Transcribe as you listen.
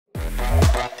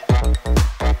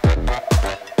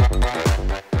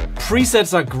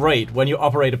presets are great when you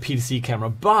operate a PTZ camera,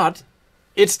 but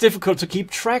it's difficult to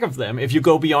keep track of them if you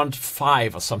go beyond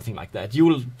 5 or something like that. You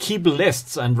will keep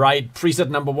lists and write preset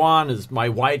number 1 is my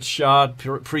wide shot,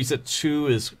 preset 2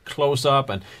 is close up,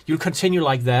 and you'll continue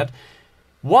like that.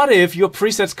 What if your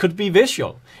presets could be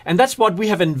visual? And that's what we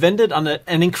have invented on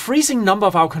an increasing number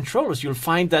of our controllers. You'll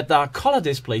find that there are color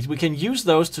displays. We can use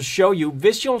those to show you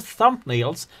visual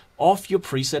thumbnails of your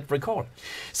preset record.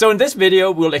 So in this video,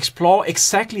 we'll explore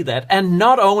exactly that, and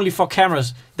not only for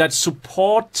cameras that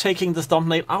support taking the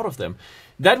thumbnail out of them.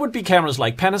 That would be cameras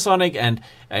like Panasonic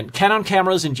and Canon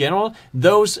cameras in general.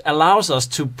 Those allows us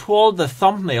to pull the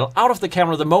thumbnail out of the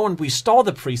camera the moment we store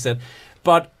the preset.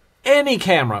 But any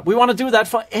camera, we want to do that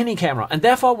for any camera, and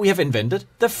therefore we have invented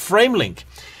the FrameLink.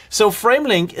 So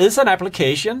FrameLink is an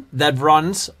application that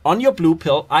runs on your Blue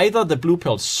Pill, either the Blue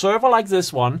Pill server like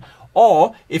this one,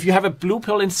 or if you have a Blue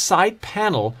Pill inside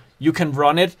panel, you can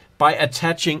run it by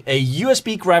attaching a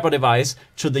USB grabber device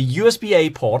to the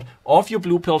USB-A port of your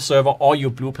Blue Pill server or your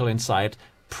Blue Pill inside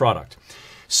product.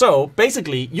 So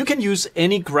basically, you can use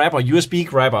any grabber, USB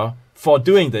grabber, for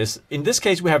doing this. In this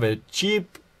case, we have a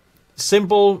cheap,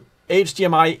 simple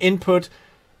HDMI input,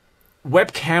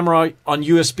 web camera on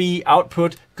USB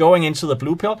output going into the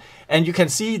Blue Pill. And you can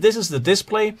see this is the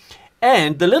display.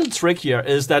 And the little trick here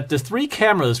is that the 3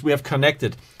 cameras we have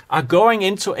connected are going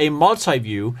into a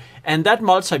multi-view, and that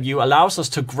multi-view allows us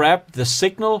to grab the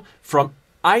signal from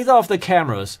either of the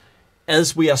cameras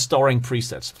as we are storing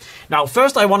presets. Now,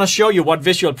 first I want to show you what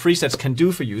visual presets can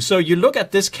do for you. So you look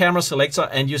at this camera selector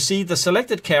and you see the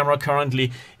selected camera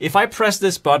currently. If I press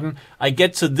this button, I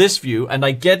get to this view and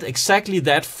I get exactly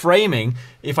that framing.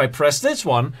 If I press this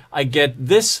one, I get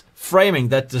this framing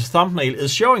that the thumbnail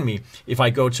is showing me. If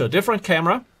I go to a different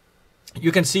camera,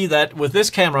 you can see that with this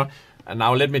camera, and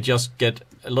now let me just get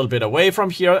a little bit away from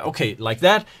here. Okay, like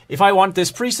that. If I want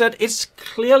this preset, it's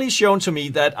clearly shown to me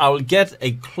that I will get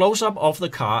a close-up of the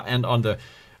car, and on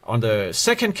the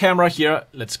second camera here,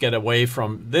 let's get away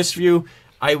from this view,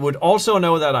 I would also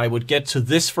know that I would get to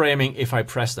this framing if I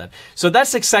press that. So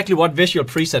that's exactly what visual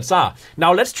presets are.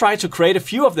 Now let's try to create a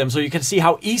few of them so you can see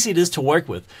how easy it is to work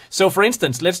with. So for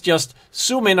instance, let's just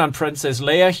zoom in on Princess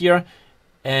Leia here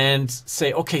and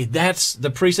say, okay, that's the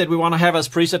preset we want to have as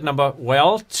preset number,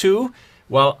 2.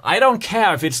 Well, I don't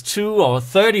care if it's 2 or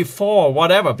 34 or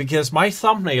whatever, because my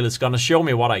thumbnail is going to show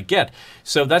me what I get.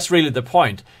 So that's really the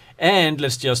point. And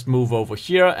let's just move over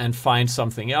here and find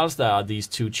something else. There are these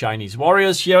 2 Chinese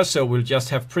warriors here. So we'll just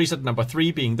have preset number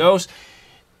 3 being those.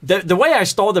 The way I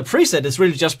store the preset is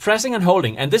really just pressing and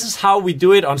holding. And this is how we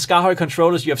do it on SKAARHOJ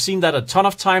controllers. You have seen that a ton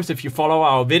of times if you follow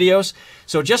our videos.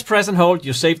 So just press and hold,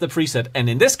 you save the preset. And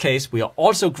in this case, we are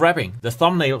also grabbing the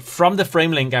thumbnail from the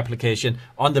FrameLink application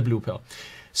on the Blue Pill.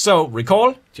 So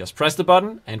recall, just press the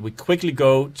button and we quickly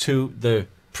go to the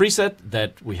preset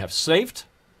that we have saved.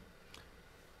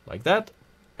 Like that,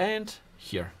 and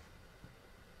here.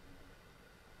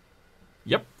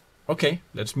 Yep, okay,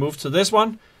 let's move to this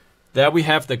one. There we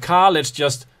have the car. Let's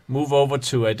just move over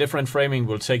to a different framing.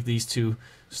 We'll take these 2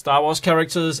 Star Wars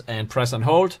characters and press and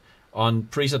hold on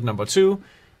preset number 2.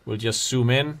 We'll just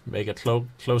zoom in, make it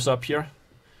close up here.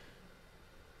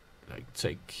 Like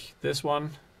take this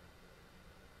one.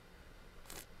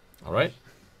 All right,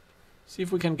 see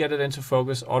if we can get it into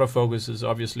focus. Autofocus is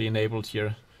obviously enabled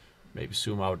here. Maybe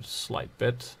zoom out a slight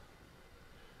bit.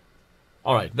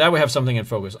 All right, there we have something in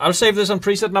focus. I'll save this on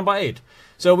preset number 8.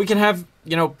 So we can have,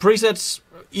 presets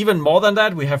even more than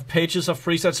that. We have pages of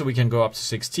presets, so we can go up to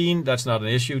 16. That's not an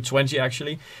issue, 20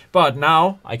 actually. But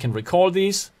now I can recall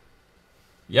these.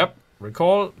 Yep,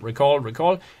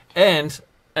 recall. And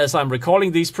as I'm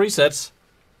recalling these presets,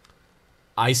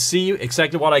 I see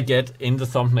exactly what I get in the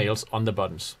thumbnails on the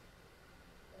buttons.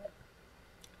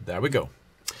 There we go.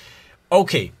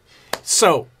 Okay.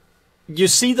 So you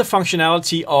see the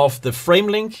functionality of the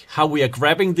FrameLink, how we are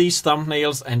grabbing these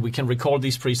thumbnails and we can recall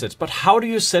these presets. But how do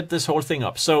you set this whole thing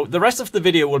up? So the rest of the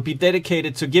video will be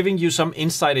dedicated to giving you some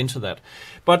insight into that.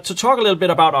 But to talk a little bit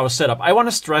about our setup, I want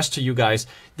to stress to you guys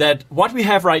that what we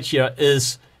have right here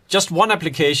is just one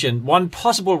application, one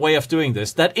possible way of doing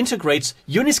this that integrates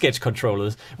Unisketch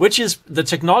controllers, which is the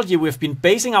technology we've been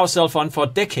basing ourselves on for a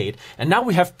decade. And now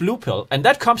we have Blue Pill, and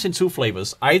that comes in 2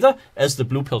 flavors, either as the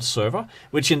Blue Pill server,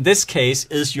 which in this case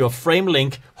is your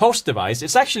FrameLink host device.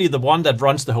 It's actually the one that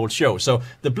runs the whole show. So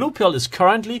the Blue Pill is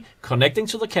currently connecting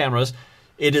to the cameras.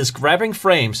 It is grabbing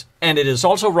frames, and it is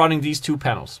also running these 2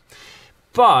 panels.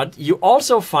 But you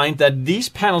also find that these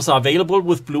panels are available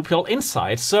with Blue Pill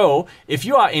inside. So if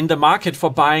you are in the market for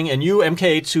buying a new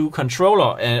MKA2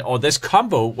 controller or this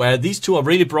combo where these two are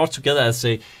really brought together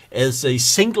as a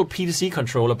single PTZ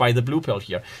controller by the Blue Pill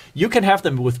here, you can have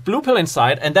them with Blue Pill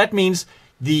inside, and that means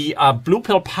the Blue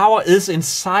Pill power is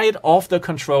inside of the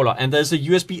controller, and there's a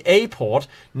USB-A port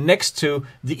next to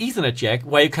the Ethernet jack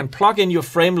where you can plug in your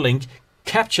FrameLink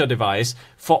capture device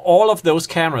for all of those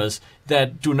cameras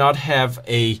that do not have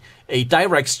a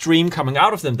direct stream coming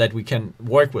out of them that we can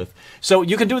work with. So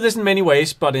you can do this in many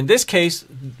ways, but in this case,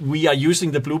 we are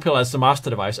using the Blue Pill as the master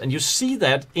device. And you see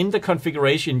that in the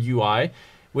configuration UI,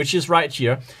 which is right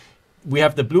here. We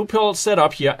have the Blue Pill set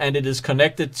up here, and it is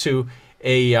connected to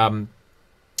a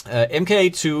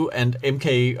MKA2 and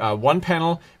MK1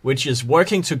 panel, which is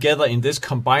working together in this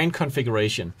combined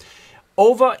configuration.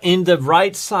 Over in the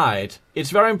right side,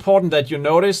 it's very important that you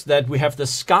notice that we have the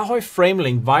SKAARHOJ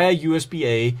FrameLink via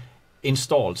USB-A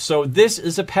installed. So this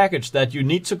is a package that you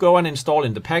need to go and install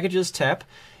in the Packages tab.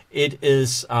 It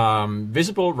is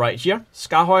visible right here,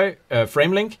 SKAARHOJ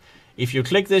FrameLink. If you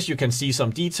click this, you can see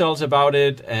some details about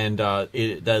it, and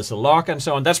there's a log and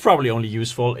so on. That's probably only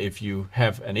useful if you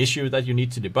have an issue that you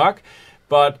need to debug.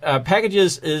 But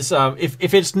Packages is,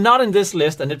 if it's not in this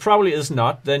list, and it probably is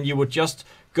not, then you would just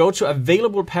go to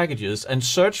Available Packages and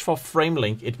search for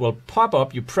FrameLink. It will pop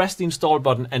up, you press the install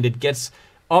button, and it gets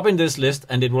up in this list,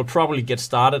 and it will probably get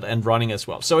started and running as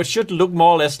well. So it should look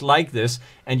more or less like this,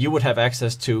 and you would have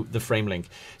access to the FrameLink.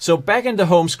 So back in the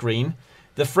home screen,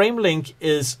 the FrameLink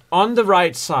is on the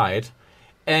right side,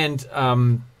 and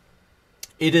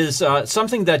it is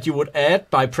something that you would add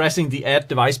by pressing the Add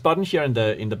Device button here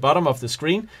in the bottom of the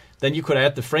screen. Then you could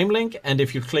add the FrameLink, and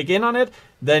if you click in on it,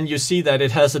 then you see that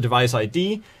it has a device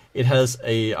ID, it has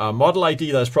a model ID,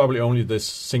 that's probably only this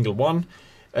single one,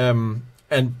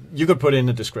 and you could put in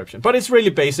a description. But it's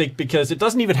really basic because it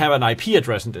doesn't even have an IP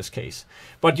address in this case.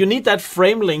 But you need that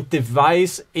FrameLink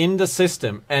device in the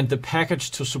system and the package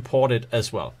to support it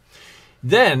as well.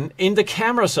 Then in the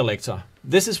camera selector,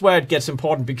 this is where it gets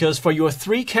important, because for your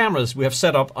 3 cameras we have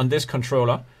set up on this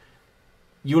controller,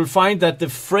 you will find that the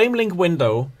FrameLink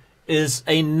window is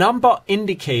a number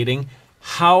indicating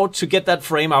how to get that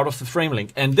frame out of the FrameLink.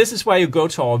 And this is where you go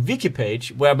to our wiki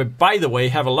page, where we, by the way,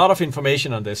 have a lot of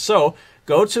information on this. So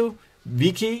go to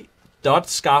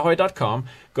wiki.skaarhoj.com,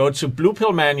 go to Blue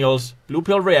Pill Manuals, Blue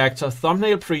Pill Reactor,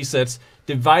 Thumbnail Presets,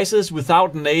 Devices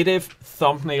without native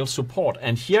thumbnail support.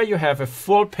 And here you have a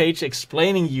full page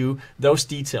explaining you those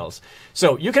details.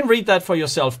 So you can read that for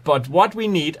yourself, but what we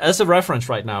need as a reference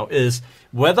right now is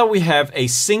whether we have a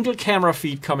single camera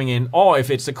feed coming in, or if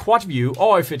it's a quad view,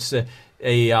 or if it's a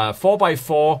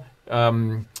 4x4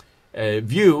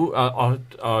 view, or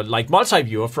like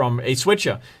multi-viewer from a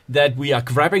switcher that we are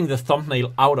grabbing the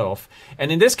thumbnail out of.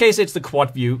 And in this case, it's the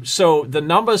quad view. So the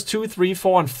numbers 2, 3,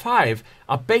 4, and 5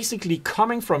 are basically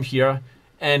coming from here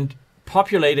and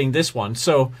populating this one.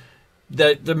 So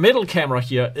the middle camera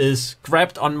here is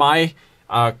grabbed on my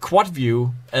quad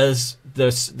view as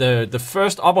the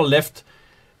first upper left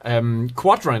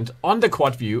quadrant on the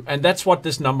quad view, and that's what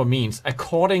this number means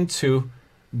according to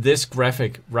this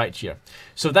graphic right here.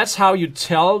 So that's how you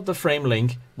tell the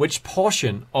FrameLink which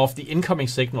portion of the incoming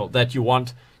signal that you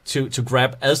want to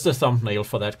grab as the thumbnail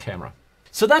for that camera.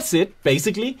 So that's it,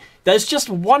 basically. There's just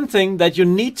one thing that you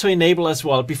need to enable as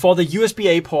well before the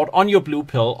USB-A port on your Blue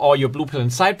Pill or your Blue Pill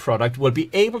Inside product will be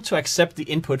able to accept the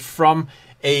input from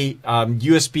a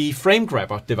USB frame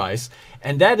grabber device.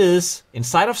 And that is,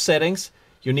 inside of settings,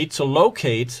 you need to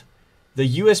locate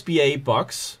the USB-A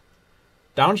box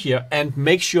down here and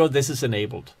make sure this is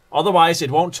enabled. Otherwise,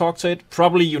 it won't talk to it.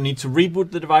 Probably you need to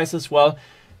reboot the device as well.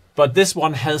 But this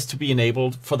one has to be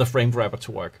enabled for the frame grabber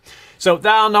to work. So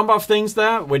there are a number of things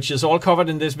there, which is all covered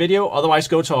in this video. Otherwise,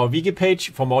 go to our wiki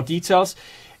page for more details.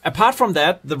 Apart from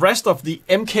that, the rest of the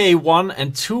MK1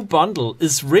 and 2 bundle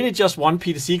is really just one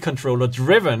PTZ controller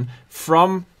driven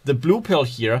from the Blue Pill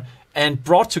here and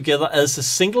brought together as a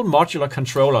single modular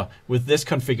controller with this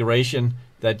configuration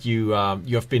that you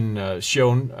have been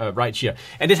shown right here.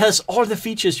 And it has all the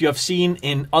features you have seen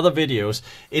in other videos.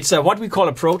 It's what we call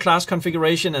a Pro class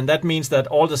configuration, and that means that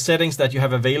all the settings that you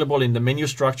have available in the menu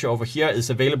structure over here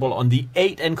is available on the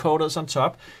 8 encoders on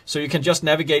top. So you can just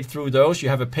navigate through those. You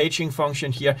have a paging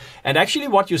function here. And actually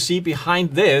what you see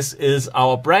behind this is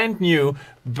our brand new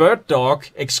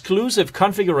BirdDog exclusive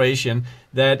configuration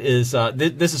that is,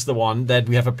 this is the one that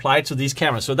we have applied to these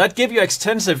cameras. So that gives you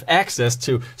extensive access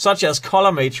to such as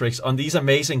color matrix on these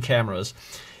amazing cameras.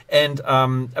 And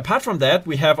apart from that,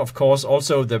 we have, of course,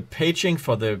 also the paging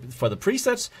for the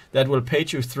presets that will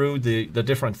page you through the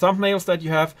different thumbnails that you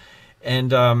have.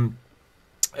 And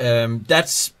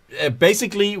That's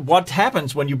basically what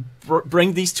happens when you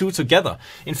bring these two together.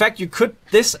 In fact, you could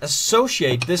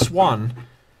associate this one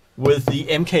with the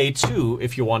MK2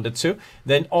 if you wanted to.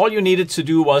 Then all you needed to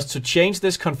do was to change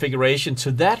this configuration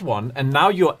to that one, and now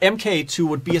your MK2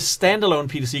 would be a standalone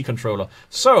PTZ controller.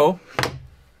 So,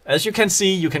 as you can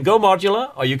see, you can go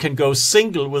modular or you can go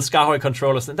single with SKAARHOJ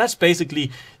controllers, and that's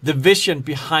basically the vision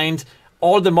behind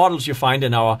all the models you find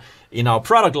in our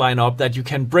product lineup, that you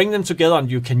can bring them together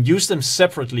and you can use them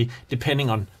separately depending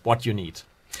on what you need.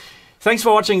 Thanks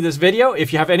for watching this video.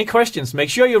 If you have any questions,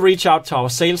 make sure you reach out to our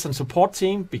sales and support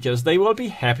team, because they will be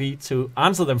happy to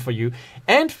answer them for you.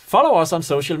 And follow us on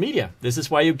social media. This is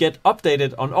where you get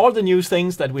updated on all the new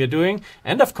things that we are doing.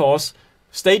 And of course,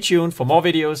 stay tuned for more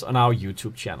videos on our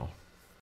YouTube channel.